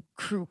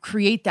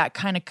create that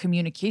kind of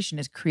communication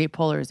is create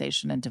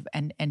polarization and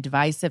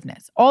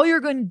divisiveness. All you're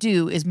going to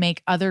do is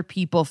make other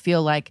people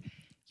feel like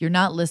you're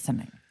not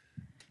listening.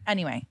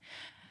 Anyway,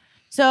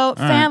 so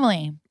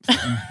family.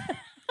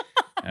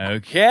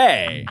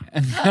 Okay.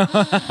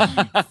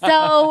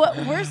 So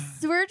we're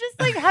just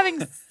like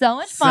having so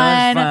much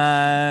fun.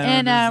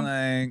 And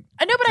I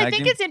know, but I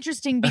think it's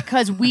interesting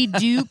because we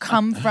do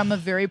come from a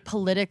very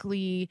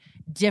politically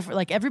different,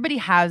 like everybody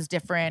has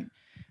different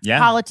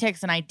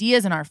politics and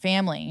ideas in our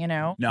family,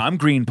 No, I'm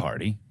Green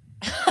Party.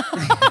 Let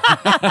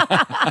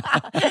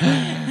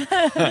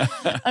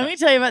me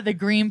tell you about the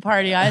Green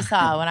Party I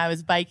saw when I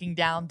was biking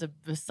down to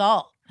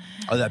Basalt.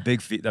 Oh, that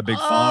big farm.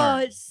 Oh,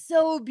 it's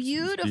so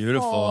beautiful. It's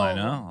beautiful, I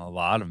know. A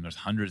lot of them. There's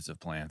hundreds of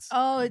plants.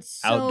 Oh, it's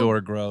so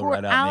outdoor grow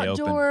right out in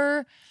the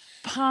open.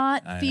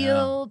 pot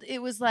field.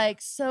 It was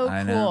like so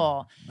I cool.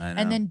 know.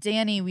 And then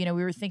Danny, we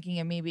were thinking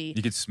of maybe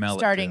you could smell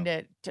starting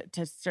it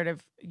to sort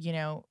of,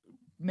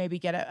 maybe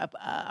get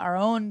our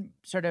own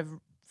sort of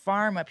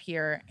farm up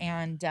here.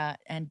 And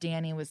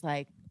Danny was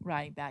like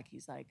riding back.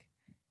 He's like,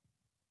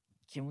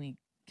 can we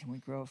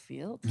grow a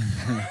field?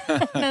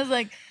 And I was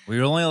like, we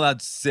were only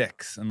allowed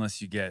 6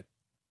 unless you get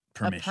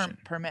permission.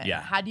 Permit.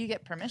 Yeah. How do you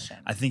get permission?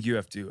 I think you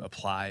have to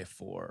apply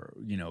for,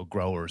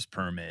 grower's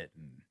permit.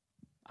 And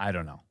I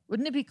don't know.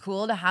 Wouldn't it be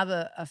cool to have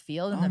a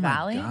field in the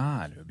valley? Oh my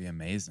God, it would be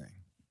amazing.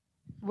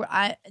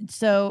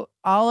 So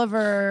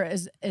Oliver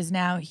is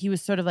now, he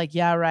was sort of like,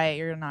 yeah, right,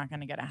 you're not going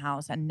to get a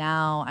house. And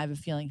now I have a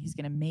feeling he's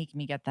going to make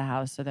me get the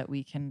house so that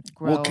we can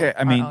grow our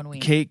own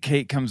weed.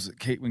 Kate,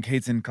 when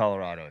Kate's in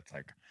Colorado, it's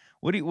like,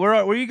 where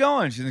are you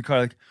going? She's in the car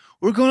like,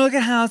 we're going to look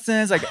at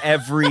houses like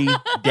every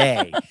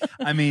day.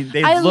 I mean,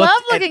 I love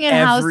looking at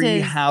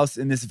every houses. house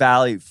in this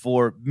valley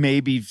for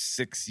maybe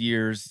 6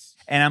 years.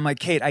 And I'm like,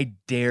 Kate, I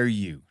dare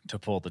you to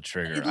pull the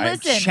trigger. I'm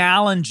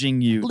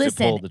challenging you to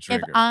pull the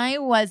trigger. If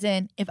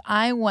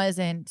I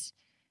wasn't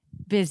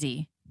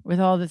busy with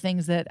all the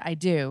things that I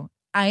do,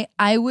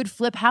 I would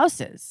flip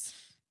houses.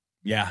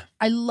 Yeah.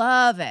 I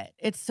love it.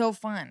 It's so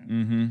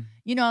fun.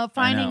 Mm-hmm.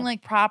 Finding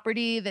like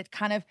property that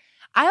kind of,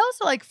 I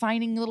also like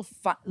finding little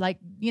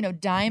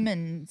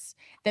diamonds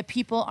that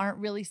people aren't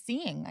really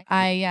seeing.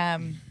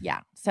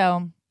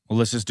 So. Well,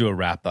 let's just do a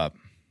wrap up.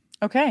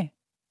 Okay.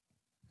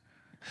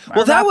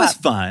 Well, that was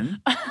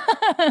fun.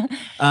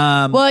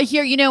 Well,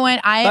 here, you know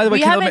what? By the way,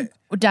 we haven't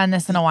done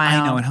this in a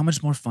while. I know, and how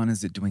much more fun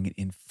is it doing it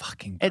in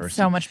fucking person? It's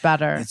so much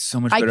better. It's so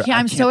much better.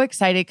 I'm so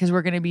excited because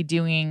we're going to be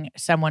doing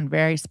someone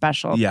very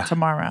special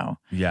tomorrow.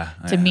 Yeah,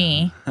 to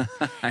me,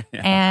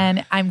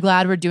 and I'm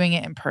glad we're doing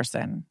it in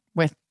person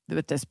with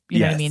this. You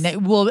know what I mean?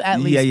 That we'll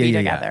at least be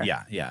together.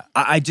 Yeah.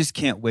 I just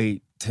can't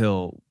wait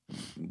till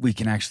we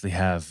can actually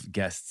have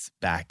guests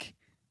back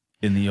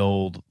in the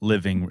old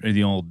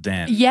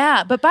den.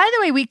 Yeah, but by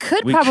the way, we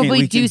could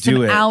probably do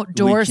some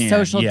outdoor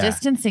social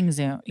distancing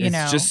Zoom.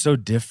 It's just so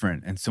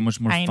different and so much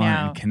more fun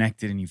and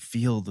connected, and you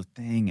feel the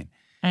thing. And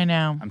I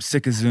know. I'm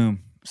sick of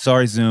Zoom.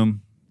 Sorry,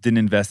 Zoom. Didn't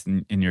invest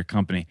in your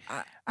company.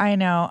 I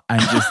know. I'm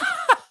just sick.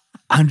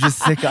 I'm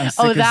sick of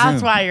Zoom. Oh,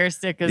 that's why you're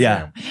sick of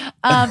Zoom.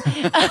 I'm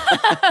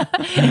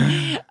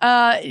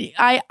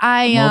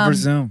over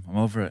Zoom. I'm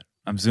over it.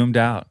 I'm zoomed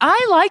out.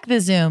 I like the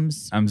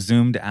Zooms. I'm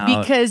zoomed out.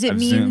 Because it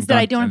means that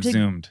I don't have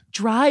to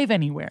drive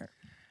anywhere.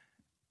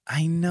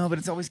 I know, but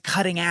it's always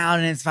cutting out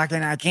and it's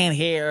fucking, I can't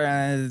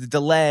hear,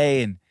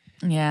 delay. And,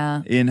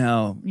 yeah.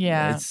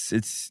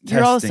 It's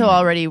You're also testing.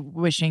 already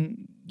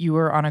wishing you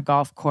were on a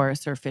golf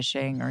course or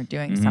fishing or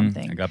doing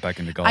something. I got back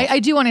into golf. I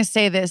do want to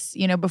say this,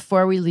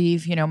 before we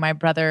leave, my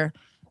brother,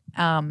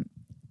 I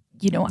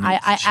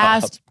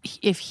asked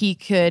if he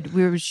could,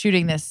 we were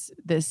shooting this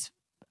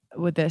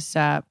with this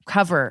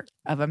cover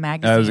of a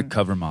magazine. That was a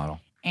cover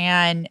model.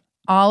 And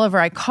Oliver,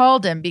 I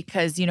called him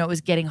because, it was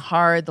getting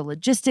hard. The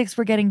logistics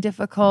were getting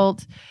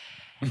difficult.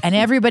 And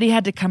everybody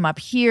had to come up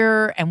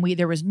here. And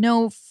there was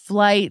no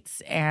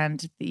flights.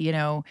 And,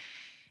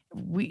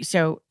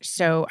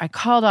 so I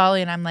called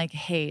Ollie and I'm like,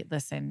 hey,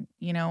 listen,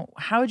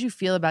 how would you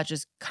feel about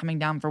just coming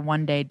down for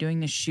one day, doing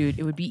the shoot?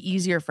 It would be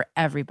easier for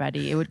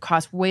everybody. It would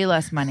cost way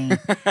less money.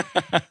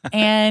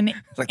 And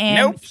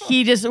nope.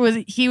 He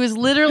was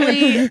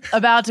literally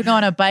about to go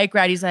on a bike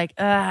ride. He's like,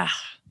 no.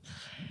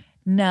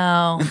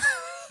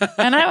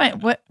 And I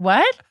went,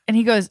 what? And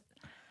he goes,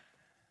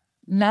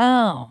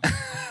 no.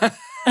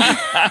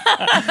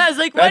 I was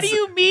like, what do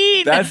you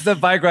mean? That's the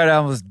bike ride I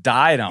almost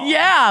died on.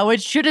 Yeah,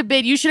 which should have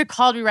been, you should have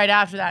called me right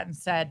after that and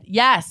said,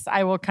 yes,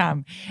 I will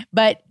come.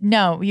 But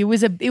no, it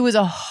was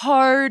a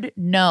hard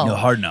no. No,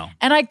 hard no.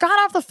 And I got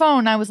off the phone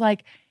and I was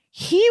like,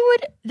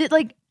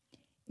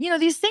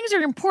 these things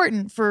are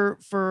important for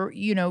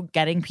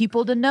getting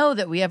people to know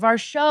that we have our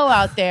show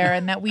out there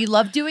and that we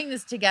love doing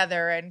this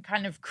together and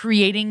kind of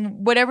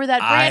creating whatever that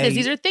brand is.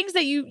 These are things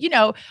that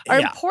are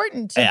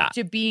important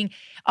to being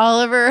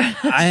Oliver.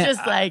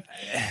 But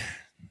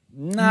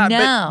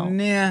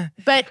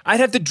I'd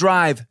have to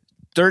drive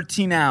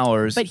 13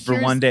 hours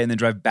for one day and then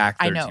drive back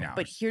 13 hours. I know,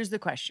 but here's the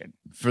question.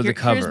 The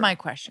cover. Here's my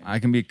question. I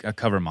can be a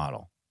cover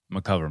model. I'm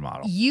a cover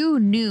model. You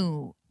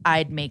knew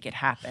I'd make it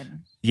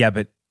happen. Yeah,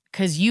 but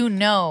because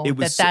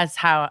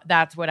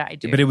that's what I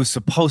do. But it was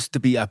supposed to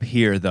be up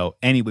here, though.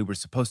 Anyway, we're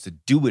supposed to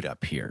do it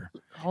up here.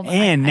 Hold on,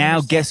 and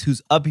now guess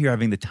who's up here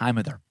having the time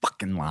of their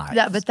fucking lives?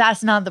 But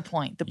that's not the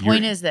point. The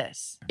point is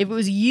this. If it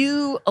was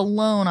you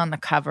alone on the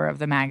cover of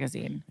the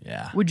magazine,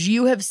 would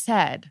you have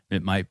said...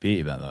 It might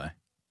be, by the way.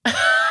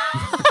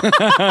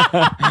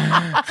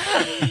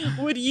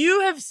 Would you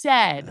have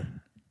said,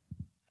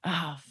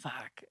 oh,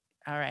 fuck.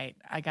 All right,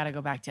 I got to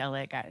go back to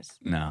LA, guys.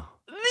 No.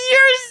 You're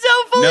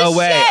so full of shit. No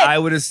way. I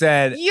would have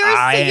said... You're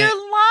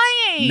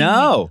lying.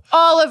 No.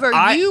 Oliver,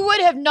 you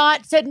would have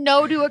not said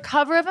no to a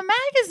cover of a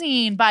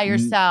magazine by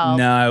yourself.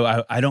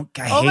 No, I don't.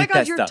 I hate that stuff. Oh my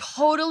God, you're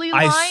totally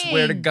lying. I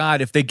swear to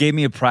God, if they gave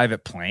me a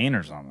private plane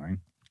or something.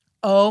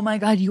 Oh my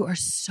God, you are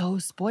so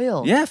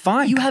spoiled. Yeah,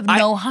 fine. You have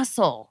no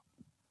hustle.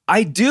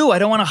 I do. I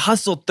don't want to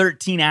hustle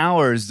 13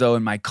 hours, though,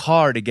 in my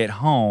car to get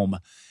home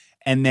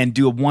and then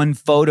do a one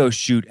photo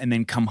shoot and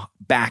then come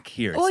back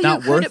here. It's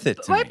not worth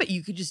it to me. But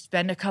you could just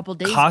spend a couple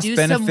days, Cost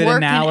benefit some work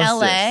analysis.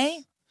 in LA.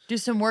 Do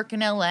some work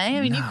in LA.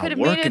 I mean, you could have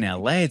made it. Work in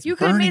LA. It's you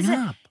burning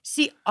up.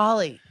 See,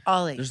 Ollie.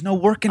 There's no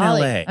work in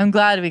Ollie, LA. I'm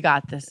glad we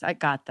got this. I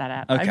got that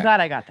out. Okay. I'm glad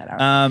I got that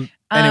out.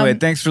 Anyway,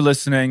 thanks for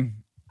listening.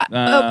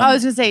 I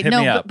was going to say, hit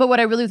me up. but what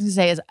I really was going to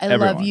say is I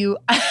love you.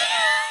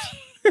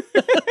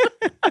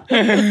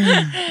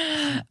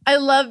 I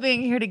love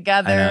being here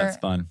together. I know, it's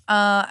fun.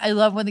 I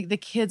love when the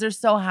kids are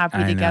so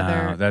happy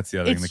together. Know. That's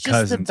the other thing. The It's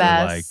just the cousins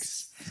are like,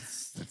 best.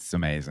 it's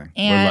amazing.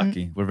 And- we're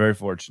lucky. We're very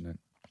fortunate.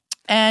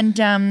 And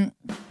yeah,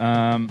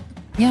 and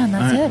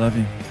that's it. Love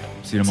you.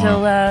 See you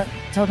tomorrow.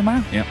 Till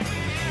tomorrow. Yep.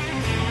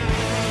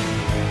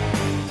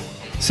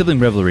 Sibling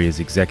Revelry is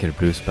executive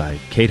produced by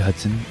Kate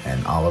Hudson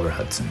and Oliver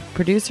Hudson.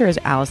 Producer is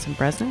Allison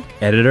Bresnick.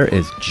 Editor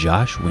is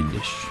Josh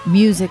Windish.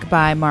 Music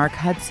by Mark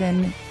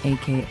Hudson,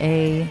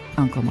 a.k.a.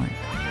 Uncle Mark.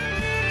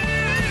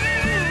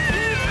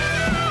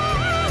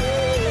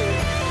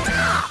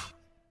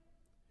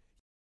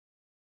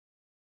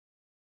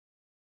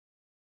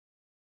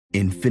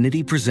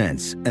 Infiniti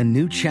presents a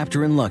new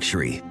chapter in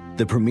luxury,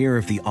 the premiere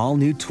of the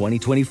all-new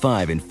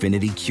 2025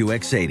 Infiniti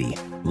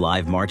QX80,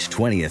 live March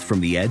 20th from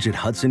the Edge at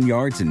Hudson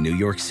Yards in New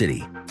York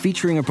City,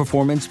 featuring a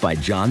performance by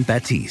John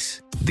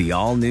Batiste. The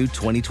all-new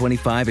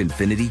 2025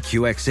 Infiniti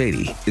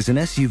QX80 is an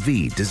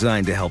SUV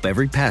designed to help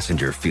every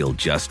passenger feel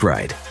just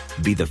right.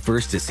 Be the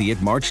first to see it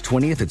March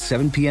 20th at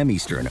 7 p.m.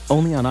 Eastern,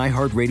 only on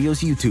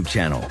iHeartRadio's YouTube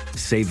channel.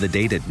 Save the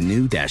date at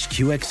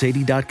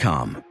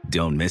new-QX80.com.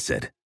 Don't miss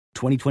it.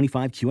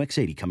 2025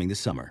 QX80 coming this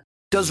summer.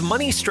 Does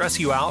money stress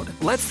you out?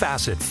 Let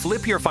Facet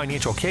flip your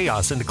financial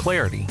chaos into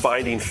clarity.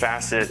 Finding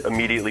Facet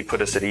immediately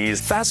put us at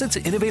ease. Facet's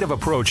innovative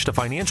approach to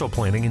financial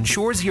planning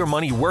ensures your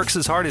money works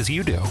as hard as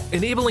you do,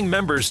 enabling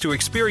members to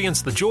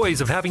experience the joys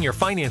of having your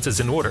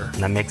finances in order.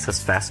 And that makes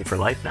us Facet for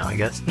life now, I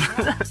guess.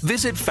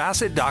 Visit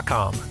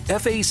Facet.com,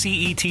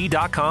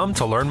 FACET.com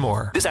to learn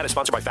more. This ad is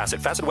sponsored by Facet.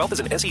 Facet Wealth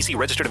is an SEC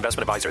registered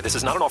investment advisor. This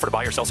is not an offer to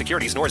buy or sell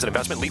securities, nor is it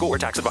investment, legal, or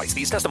tax advice.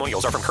 These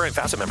testimonials are from current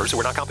Facet members who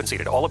are not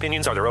compensated. All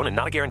opinions are their own and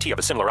not a guarantee of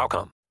a similar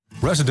outcome.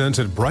 Residents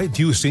at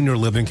Brightview Senior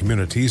Living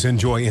Communities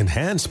enjoy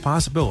enhanced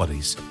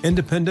possibilities,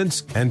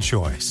 independence, and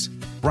choice.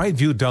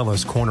 Brightview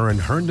Dulles Corner in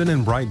Herndon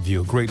and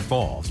Brightview, Great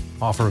Falls,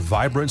 offer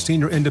vibrant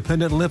senior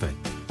independent living,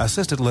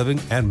 assisted living,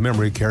 and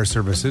memory care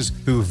services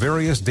through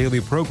various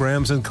daily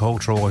programs and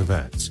cultural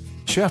events.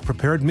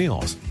 Chef-prepared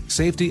meals,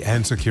 safety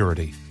and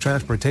security,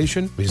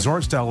 transportation,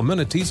 resort-style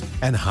amenities,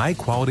 and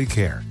high-quality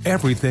care.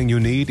 Everything you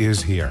need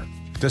is here.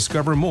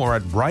 Discover more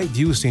at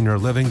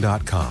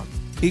brightviewseniorliving.com.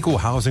 Equal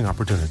housing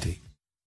opportunity.